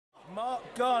Mark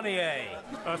Garnier.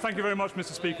 Thank you very much,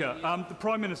 Mr. Speaker. The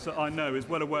Prime Minister, I know, is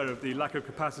well aware of the lack of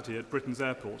capacity at Britain's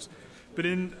airports. But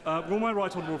will my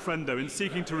right honourable friend, though, in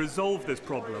seeking to resolve this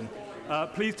problem,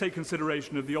 please take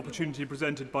consideration of the opportunity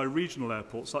presented by regional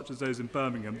airports, such as those in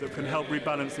Birmingham, that can help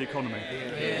rebalance the economy?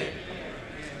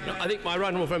 No, I think my right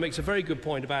honourable friend makes a very good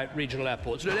point about regional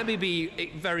airports. Let me be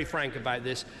very frank about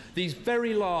this. These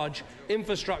very large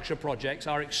infrastructure projects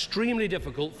are extremely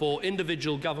difficult for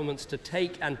individual governments to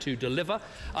take and to deliver.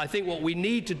 I think what we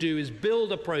need to do is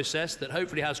build a process that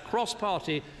hopefully has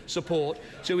cross-party support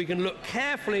so we can look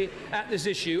carefully at this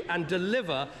issue and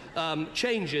deliver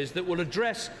changes that will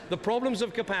address the problems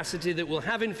of capacity that we'll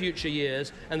have in future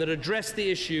years and that address the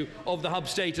issue of the hub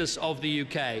status of the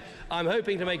UK. I'm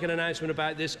hoping to make an announcement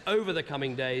about this over the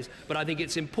coming days, but I think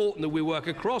it's important that we work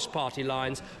across party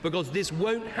lines because this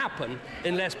won't happen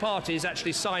unless parties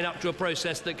actually sign up to a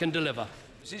process that can deliver.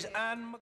 This is Anne